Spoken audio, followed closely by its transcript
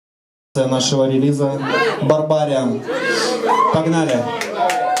Нашего релиза «Барбария». Погнали!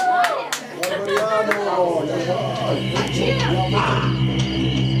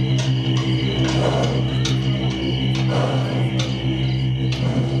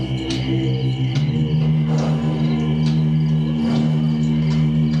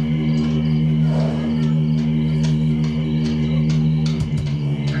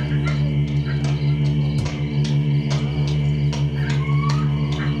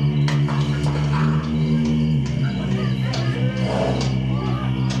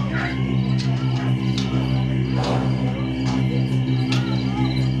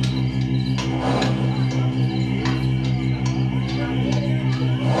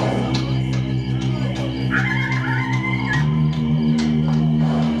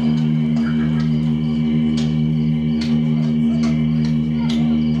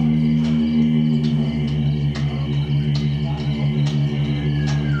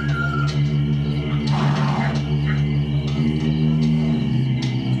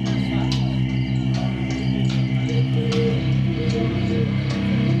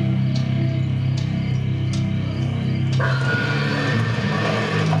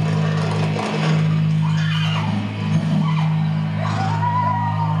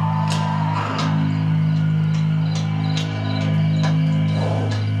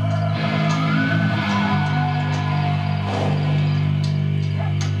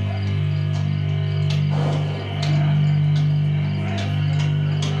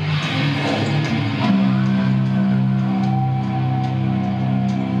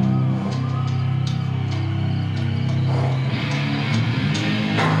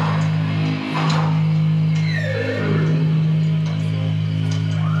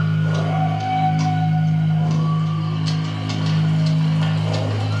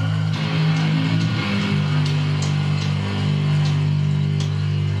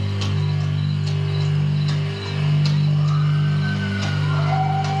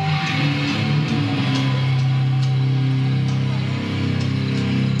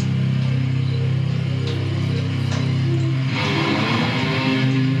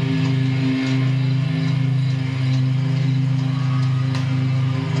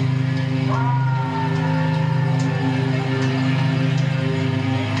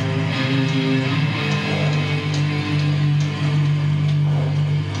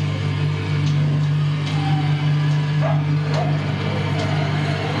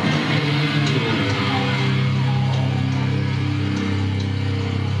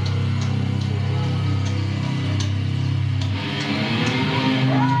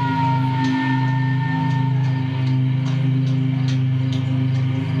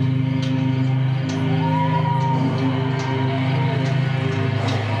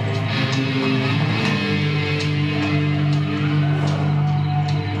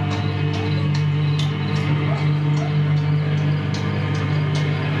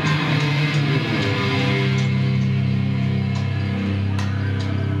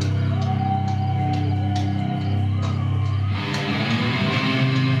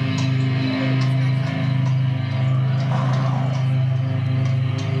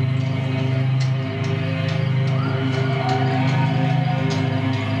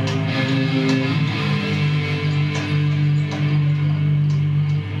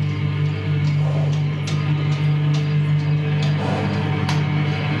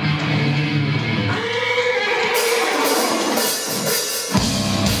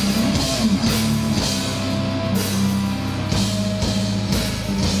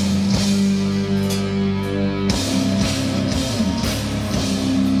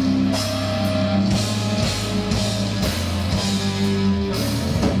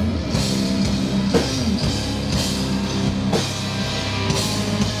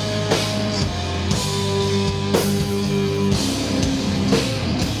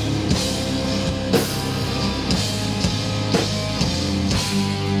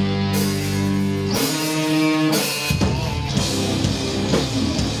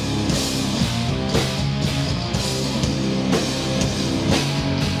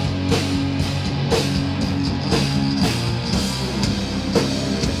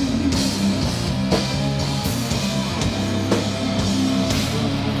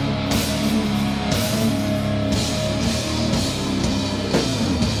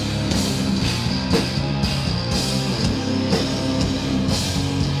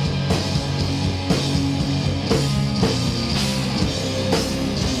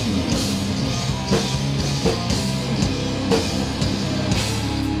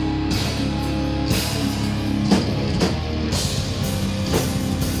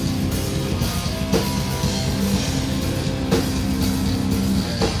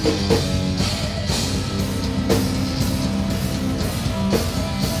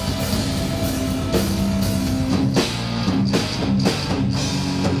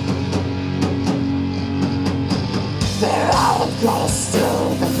 to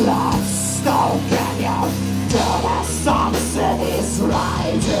the bloodstone canyon, to the sun city's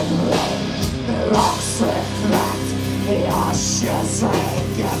riding rain. The rocks reflect the ocean's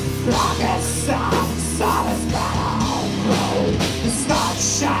ring, and rocket sounds of its battle road. The sun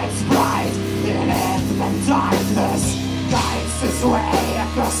shines bright in infinite darkness, guides his way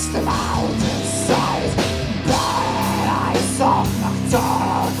across the mountainside. Blind eyes of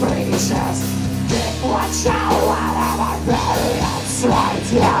nocturnal creatures, keep watch out whenever barriers right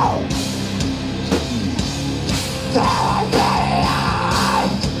here.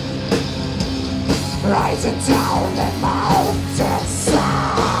 Rising down the mountainside.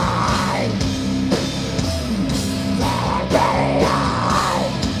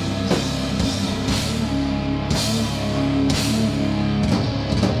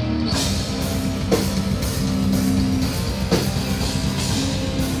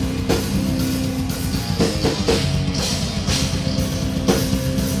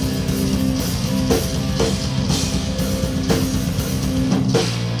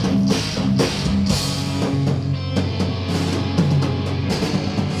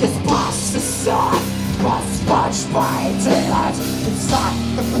 Watched by daylight inside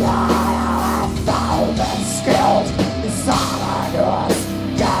the blood of 1,000 skilled. His armor was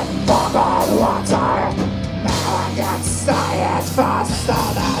getting boggled water. Now I got tired faster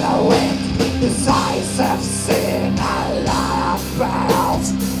than a wind. His eyes have seen a lot of battles,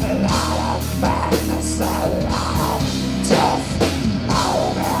 a lot of madness, a lot of death. How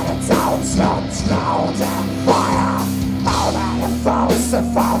many towns got drowned in fire? How many foes have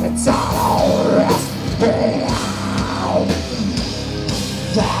found eternal rest?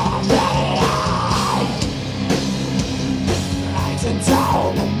 Rising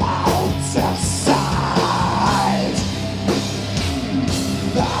down the mountainside.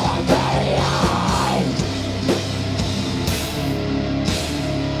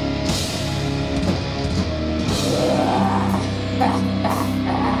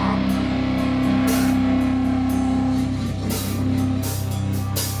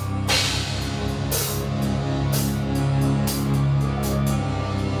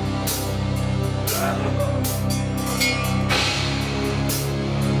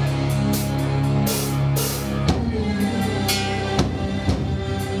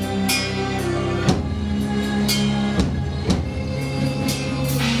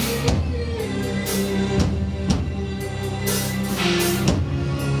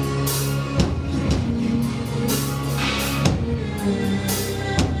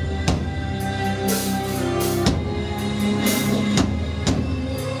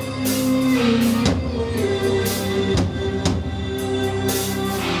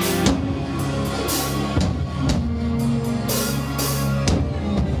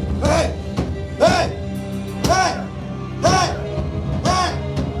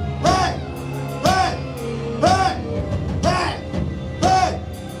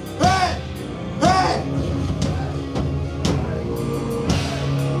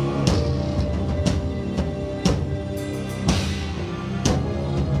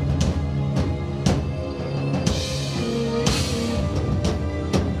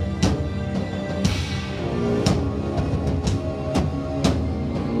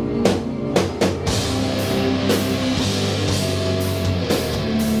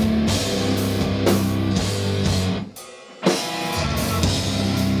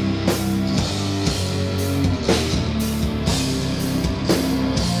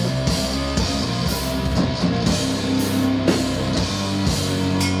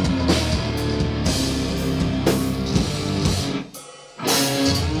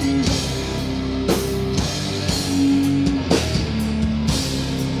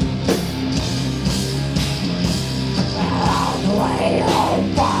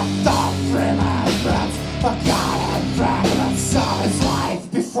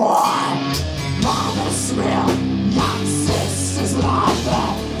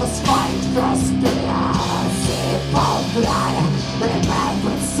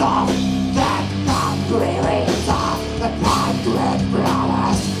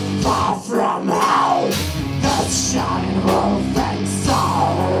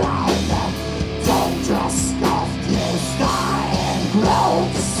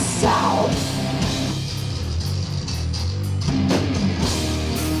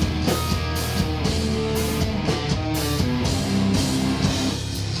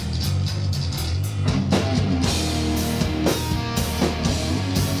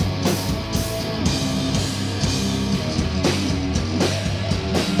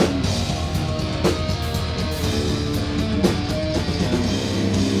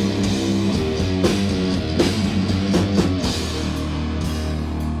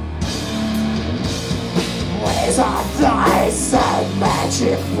 laser dice and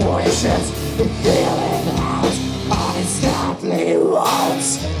magic wishes, healing out on its godly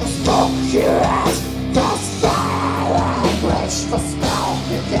wounds. Spoke you at the fire language, the spell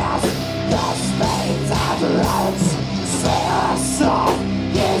you cast, the spades and roads. Say a song,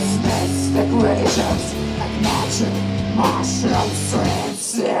 his mystic visions, like magic mushroom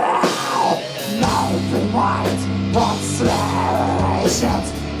streams. Open mind, wants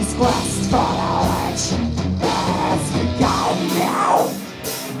revelations. His quest for knowledge has begun now.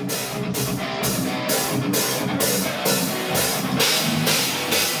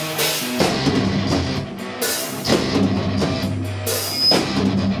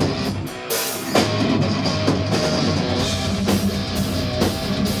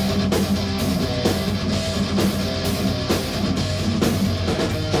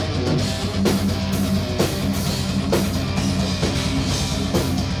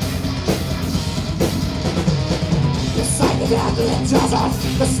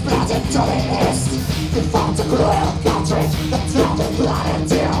 The spread into the east. We found a cruel country that drowned in blood and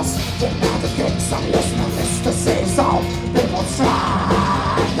tears. We met the kings and useless to see, so people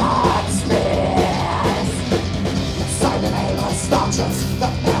tried not spears. Inside the nameless dungeons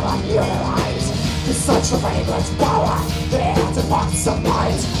that never knew the light, in search of England's power, they had the marks of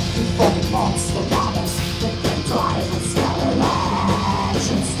might. Informing monster goddess, they came drive and scattered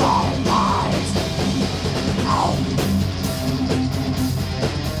legends, starting night. Oh.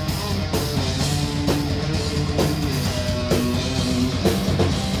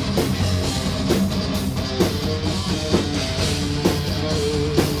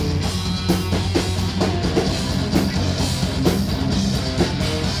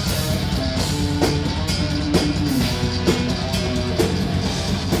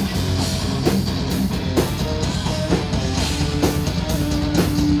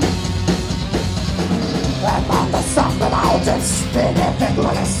 Beneath the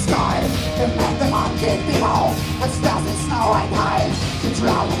glorious sky, it made the monkey behold, which doesn't snow and hide. To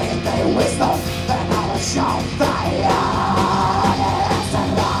drown in their wisdom, then I will show thy honest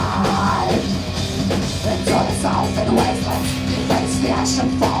and light. Into the south and wastelands, you face the ashen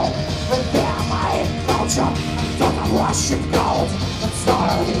fall. With their might culture, don't worship gold. But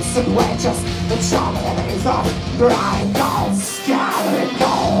stories and wages, the charm enemies of grind gold, scattering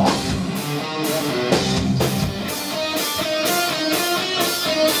gold.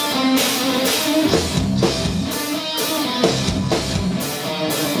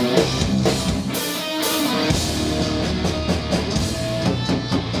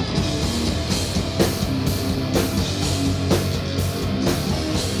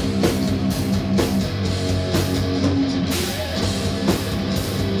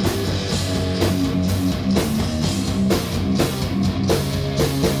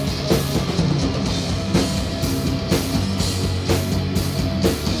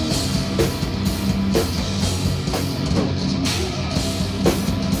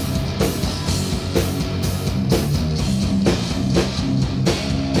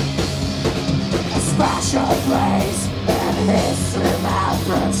 Place in his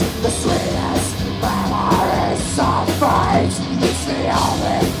remembrance, the sweetest memories of fate. It's the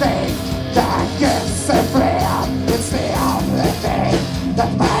only thing that gives him freedom. It's the only thing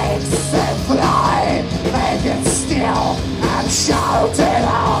that makes him fly. Make it still and shout it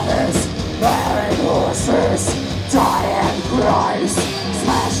out his wearing horses, dying cries,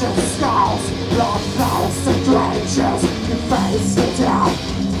 smashing skulls, long thoughts and strangers. You face the death,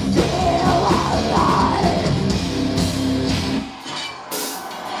 feel alive.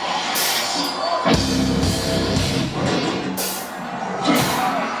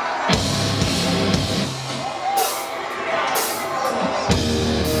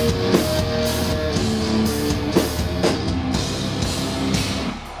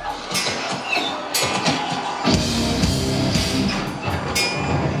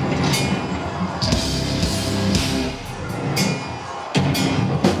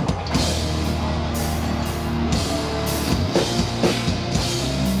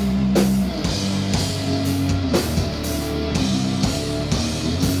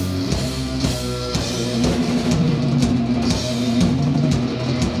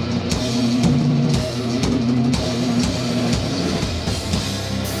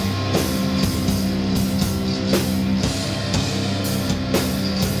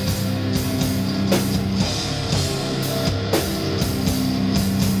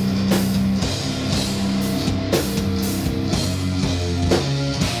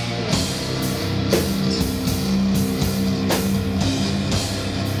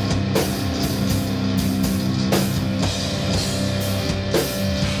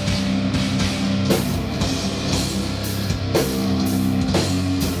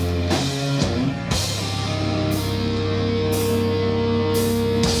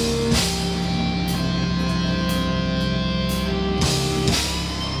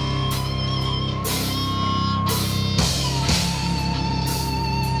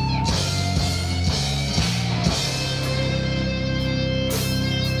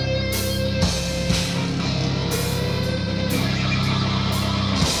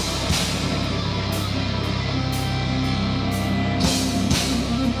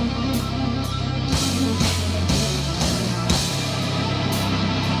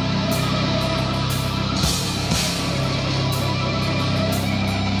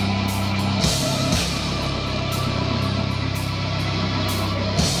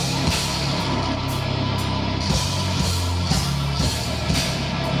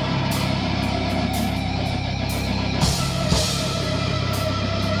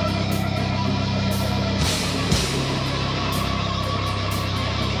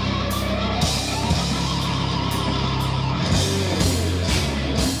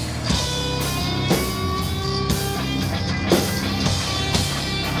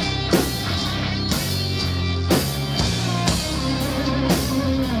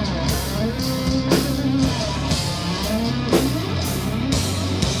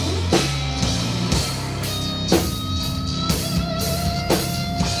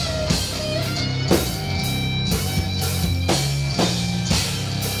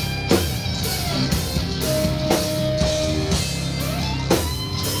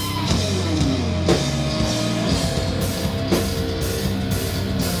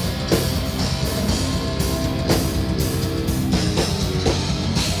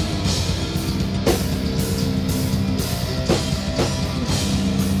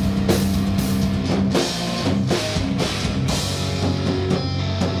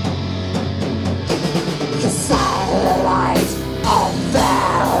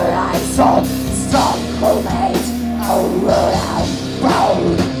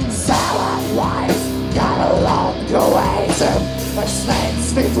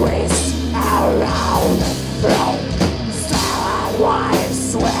 winds the twist around. Silent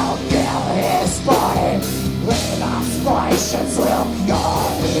wives will kill his body. Enough patience will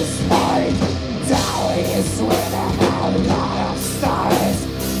guard his mind. Down his with a lot of stars.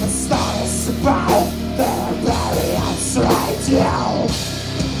 Stars about the barriers right now.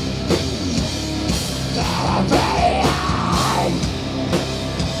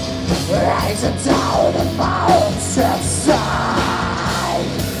 Right down the mountainside.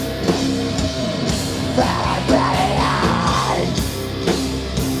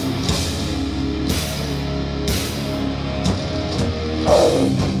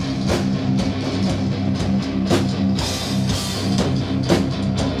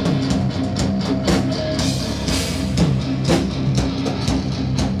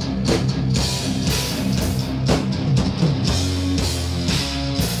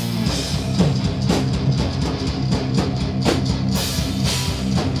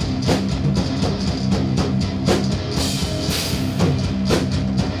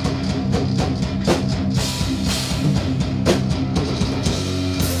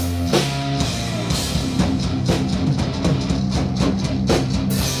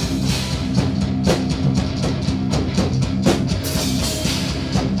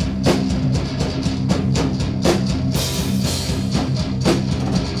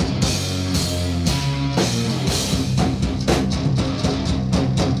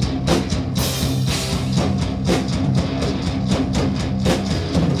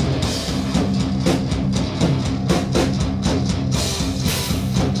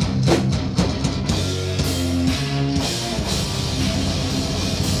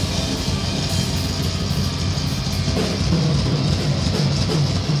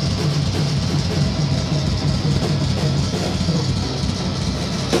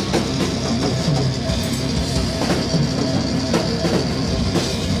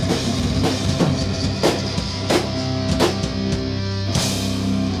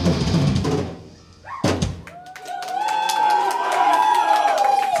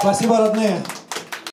 Спасибо, родные.